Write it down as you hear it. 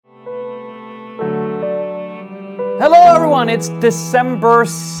everyone, it's December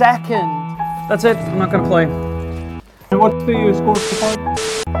 2nd. That's it, I'm not gonna play. And what's the score so far?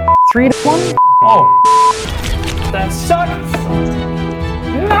 3-1? Oh. That sucks!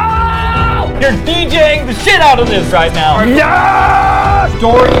 No! You're DJing the shit out of this right now. Yes!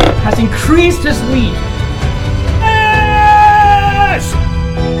 Dory has increased his lead. Yes!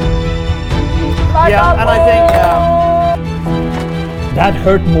 Yeah, and I think That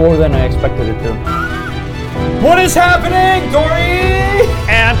hurt more than I expected it to. What is happening, Dory?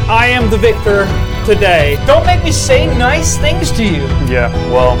 and I am the victor today. Don't make me say nice things to you. Yeah,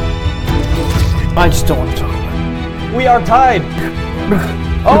 well. I just don't want to talk about it. We are tied.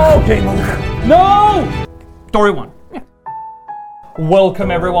 Oh, game over. No! Dory won. Welcome,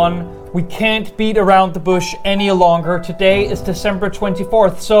 everyone. We can't beat around the bush any longer. Today is December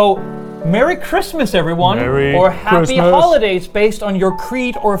 24th, so Merry Christmas, everyone. Merry or Happy Christmas. Holidays based on your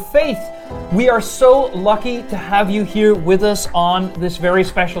creed or faith. We are so lucky to have you here with us on this very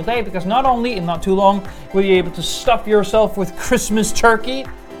special day because not only in not too long will you be able to stuff yourself with Christmas turkey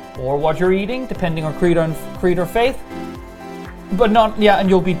or what you're eating, depending on creed or faith, and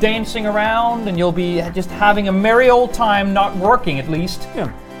you'll be dancing around and you'll be just having a merry old time, not working at least.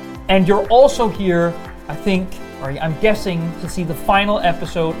 Yeah. And you're also here, I think, or I'm guessing, to see the final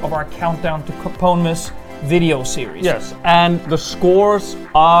episode of our Countdown to Caponmas video series. Yes, and the scores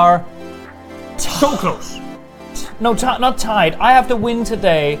are so close. No, not tied. I have to win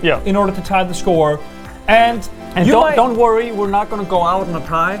today in order to tie the score. And don't worry, we're not going to go out on a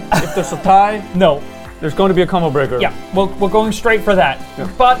tie. If there's a tie, No. there's going to be a combo breaker. Yeah, we're going straight for that.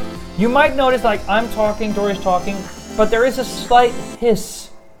 Yeah. But you might notice, like, I'm talking, Dory's talking, but there is a slight hiss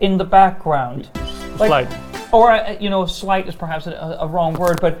in the background. Slight. Or, slight is perhaps a wrong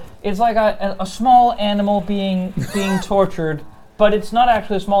word, but it's like a small animal being tortured, but it's not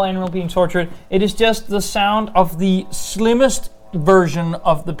actually a small animal being tortured. It is just the sound of the slimmest version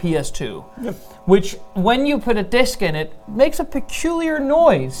of the PS2, which, when you put a disc in it, makes a peculiar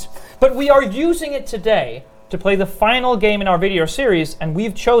noise. But we are using it today to play the final game in our video series, and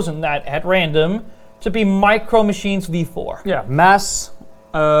we've chosen that at random to be Micro Machines V4. Yeah, Mass,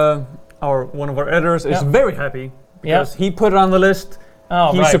 one of our editors, is very happy because he put it on the list.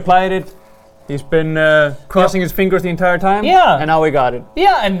 Oh, He right. supplied it. He's been crossing his fingers the entire time. Yeah. And now we got it.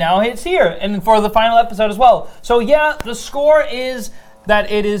 Yeah, and now it's here, and for the final episode as well. So yeah, the score is that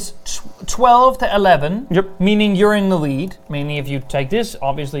it is 12 to 11. Yep. Meaning you're in the lead. Meaning if you take this,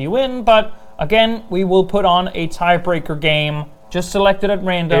 obviously you win. But again, we will put on a tiebreaker game, just selected at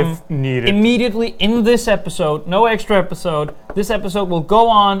random. If needed. Immediately in this episode, no extra episode. This episode will go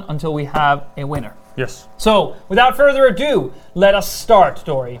on until we have a winner. Yes. So, without further ado, let us start,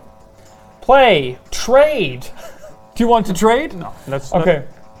 Dory. Play, trade. Do you want to trade? No, let's play.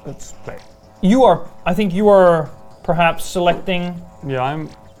 I think you are perhaps selecting Yeah,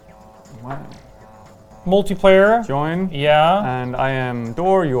 multiplayer. join. Yeah. And I am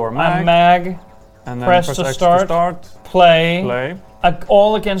Dor, you are Mag. I'm Mag. And then Press press to X start. to start. Play. Play.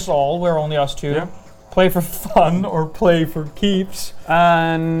 All against all. We're only us two. Yeah. Play for fun or play for keeps.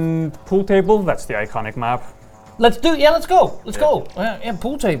 And pool table, that's the iconic map. Let's go. Let's go. Yeah,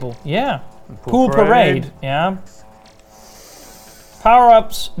 pool table. Yeah. Pool parade. Yeah.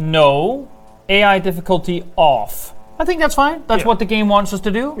 Power-ups, no. AI difficulty, off. I think that's fine. That's what the game wants us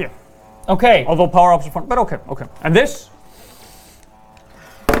to do. Yeah. Okay. Although power-ups are fun, but okay. And this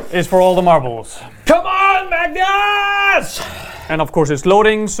is for all the marbles. Come on, Magnus! And of course it's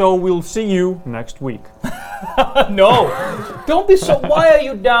loading, so we'll see you next week. No. Don't be so... Why are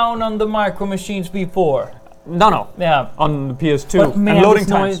you down on the Micro Machines V4? No. Yeah. On the PS2. But man, and loading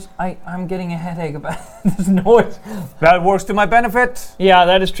this times. noise, I'm getting a headache about this noise. That works to my benefit. Yeah,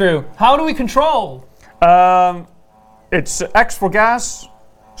 that is true. How do we control? It's X for gas,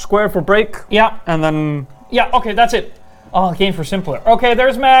 square for brake, Yeah. and then... Yeah, okay, that's it. Oh, game for simpler. Okay,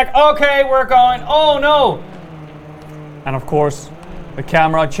 there's Mac. Okay, we're going. Oh, no. And of course, the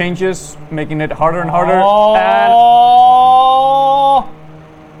camera changes, making it harder and harder. And Oh.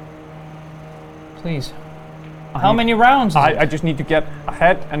 Please. How many rounds is it? I just need to get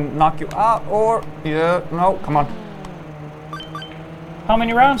ahead and knock you out, or... Yeah, no, come on. How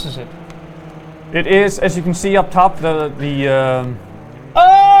many rounds is it? It is, as you can see up top, the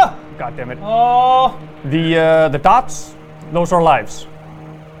Oh! God damn it. Oh! The dots, those are lives.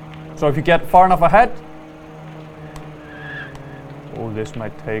 So if you get far enough ahead... Oh, this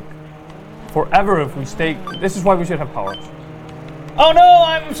might take forever if we stay... This is why we should have power-ups. Oh no,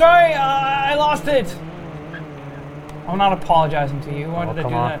 I'm sorry, I lost it. I'm not apologizing to you. Why did I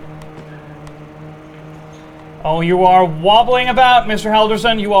do on. that? Oh, you are wobbling about, Mr.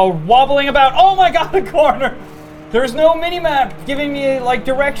 Helderson. You are wobbling about. Oh my god, the corner! There's no mini-map giving me, like,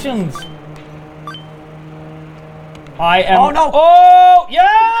 directions. I am... Oh, no! Oh,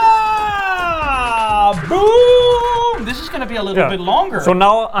 yeah! Boom! This is going to be a little bit longer. So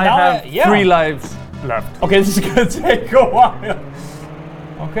now I have 3 lives left. Okay, this is going to take a while.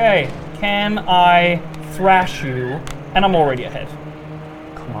 Okay, can I thrash you? And I'm already ahead.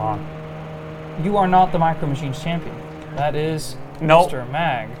 Come on. You are not the Micro Machines champion. That is No. Mr.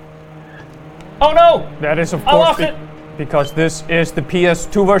 Mag. Oh no! That is of I course lost it! because this is the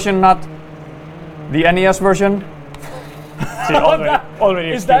PS2 version, not the NES version. See, already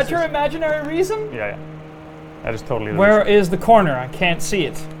Is that excuses. your imaginary reason? Yeah. That is totally the Where reason. is the corner? I can't see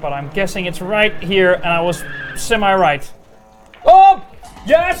it, but I'm guessing it's right here, and I was semi-right. Oh!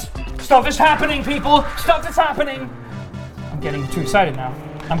 Yes! Stuff is happening, people! Stuff is happening! I'm getting too excited now.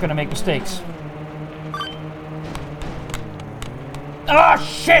 I'm gonna make mistakes. Ah,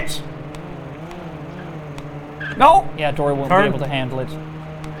 shit! No! Yeah, Dory won't Turn. be able to handle it.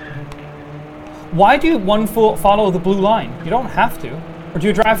 Why do one follow the blue line? You don't have to. Or do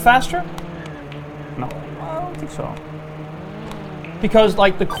you drive faster? No, I don't think so. Because,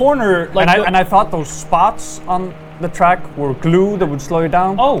 like, the corner... Like And I thought those spots on the track were glue that would slow you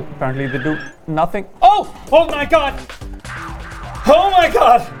down. Oh. Apparently they do nothing. Oh! Oh my god! Oh my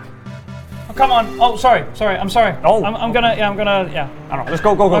god! Oh, come on. Oh, sorry. I'm sorry. Oh. I'm gonna, yeah. I don't know. Let's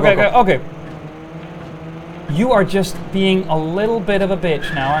go. Okay, go. okay. You are just being a little bit of a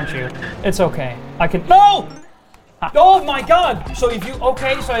bitch now, aren't you? It's okay. I can... No! Oh my god! So if you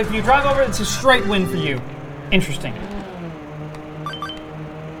drive over, it's a straight win for you. Interesting.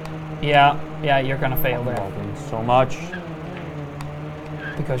 Yeah, you're gonna fail there. So much.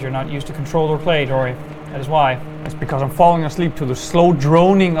 Because you're not used to controller play, Dory. That is why. It's because I'm falling asleep to the slow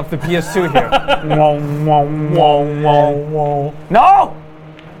droning of the PS2 here. Whoa. No!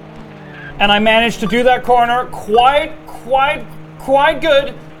 And I managed to do that corner quite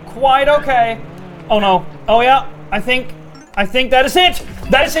good. Quite okay. Oh no. Oh yeah. I think that is it.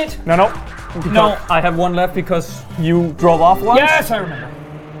 That is it. No. Because I have one left because you drove off once. Yes, I remember.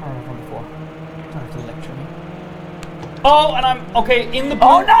 From before. Don't have to lecture me. Oh, and I'm okay in the blue.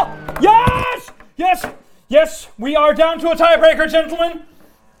 Oh no! Yes. We are down to a tiebreaker, gentlemen.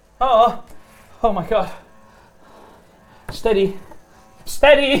 Oh my god. Steady.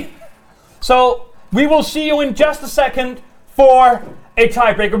 So we will see you in just a second for a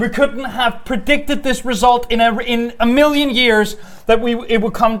tiebreaker. We couldn't have predicted this result in a million years that it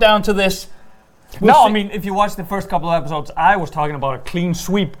would come down to this. I mean, if you watch the first couple of episodes, I was talking about a clean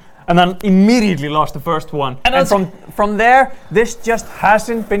sweep and then immediately lost the first one. And from there, this just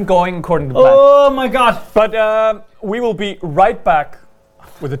hasn't been going according to plan. Oh my god. But we will be right back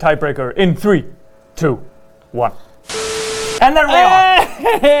with the tiebreaker in 3, 2, 1. And there we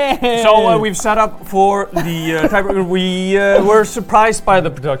are. So we've set up for the tiebreaker. We were surprised by the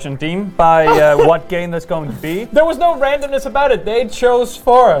production team, by what game that's going to be. There was no randomness about it. They chose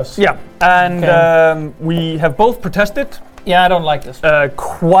for us. Yeah, and we have both protested. Yeah, I don't like this.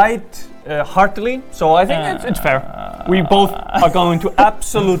 Quite heartily, so I think it's fair. We both are going to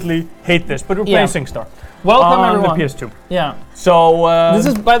absolutely hate this, but we're playing SingStar. Welcome on everyone. the PS2. Yeah. So this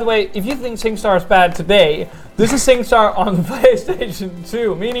is, by the way, if you think SingStar is bad today, this is SingStar on the PlayStation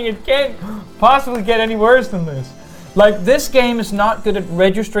 2, meaning it can't possibly get any worse than this. Like, this game is not good at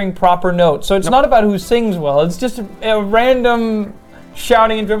registering proper notes, so it's not about who sings well. It's just a random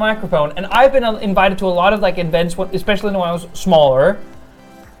shouting into a microphone. And I've been invited to a lot of like events, especially when I was smaller,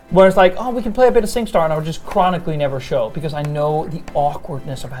 where it's like, oh, we can play a bit of SingStar, and I would just chronically never show because I know the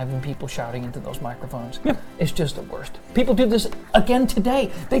awkwardness of having people shouting into those microphones. Yeah. It's just the worst. People do this again today.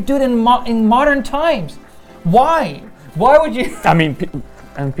 They do it in modern times. Why? Why would you? I mean,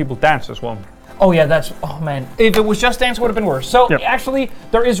 and people dance as well. Oh yeah, oh man. If it was Just Dance, it would have been worse. So actually,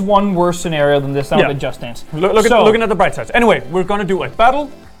 there is one worse scenario than this. That would be Just Dance. Looking at the bright sides. Anyway, we're going to do a battle.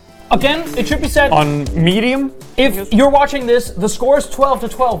 Again, it should be said on medium. If you're watching this, the score is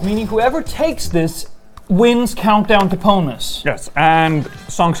 12-12, meaning whoever takes this wins Countdown to Bonus. Yes, and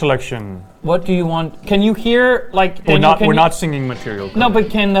song selection. What do you want? Can you hear like? Daniel, we're not singing material. No,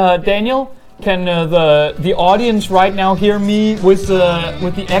 but can Daniel? Can the audience right now hear me with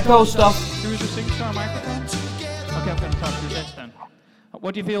the echo stuff? Who's the SingStar microphone? Okay, I'm going to talk to this then.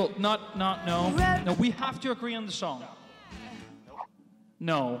 What do you feel? No. No, we have to agree on the song.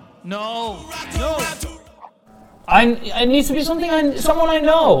 No. It needs to be someone I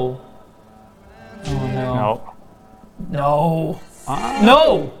know. Oh no. No.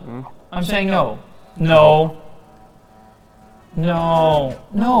 No. I'm saying no. No.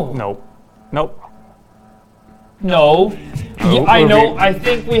 I know. I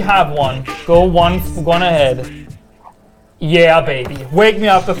think we have one. Go one ahead. Yeah, baby. Wake me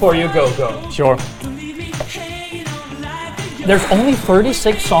up before you go. Sure. There's only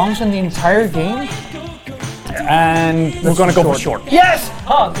 36 songs in the entire game? And we're gonna go for short. Yes!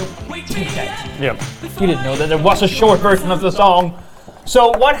 Oh, okay. Yeah. You didn't know that there was a short version of the song.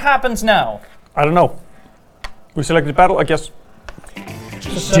 So what happens now? I don't know. We selected battle, I guess.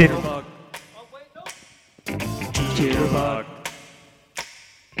 Jitterbug. Jitterbug.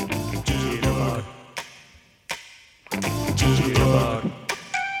 Jitterbug. Jitterbug.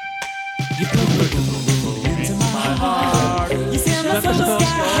 You put the into my heart. You send us from the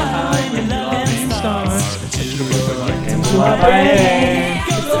sky when loving stars. Jitterbug into my brain.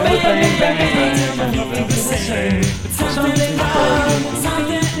 Bang, bang, bang, bang, the same. Something about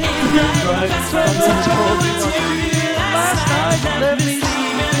something last night let me see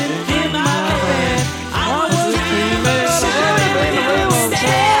in my bed. I was dreaming,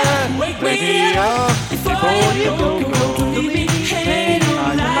 wake me up before you go. Leave me hanging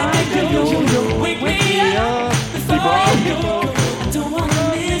like a yo-yo. Wake me up before you go. I don't wanna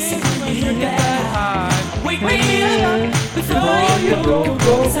miss it when you're back. Wake me up before you go.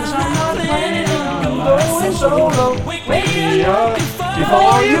 'Cause I'm not planning on going solo. Wake me up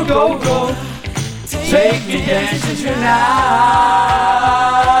before you go. Take me dancing tonight.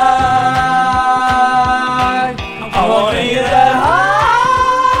 I wanna get that high.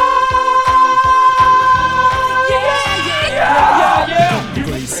 Yeah.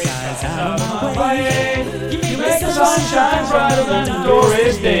 Gray skies out of my way. You make the sun shine brighter than the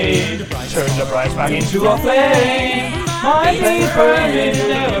glorious day. Turn the bright spark into a flame. My faith burning will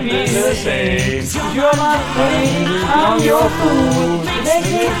never be the same. You're my queen, I'm your fool. Make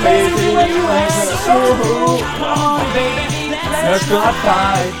me crazy when you answer so rude. Come on, baby, let's not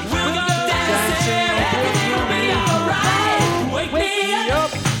fight. We're gonna dance and it'll be alright. Wake me up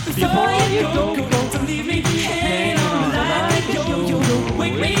before you go. Don't leave me hanging on like a yo-yo.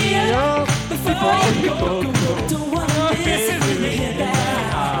 Wake me up before you go. Don't wanna miss it when you hear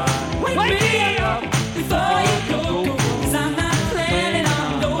that. Wake me up before you go. 'Cause I'm not planning on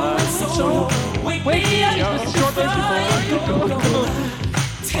going solo. Wake me up before you go.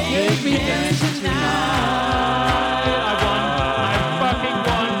 Take me dancing tonight. I won. I fucking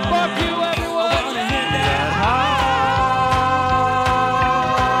won. Fuck you, everyone.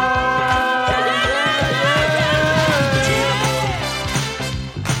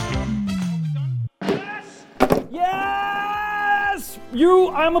 Yes!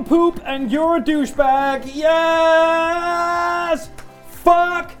 I'm a poop and you're a douchebag. Yes!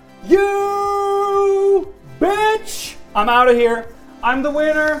 Fuck you, bitch! I'm out of here. I'm the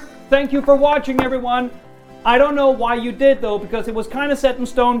winner. Thank you for watching, everyone. I don't know why you did, though, because it was kind of set in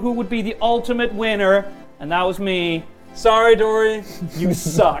stone who would be the ultimate winner, and that was me. Sorry, Dory. You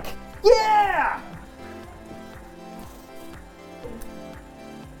suck. Yeah!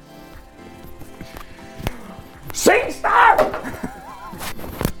 SingStar!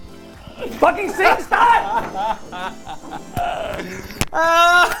 Fucking SingStar!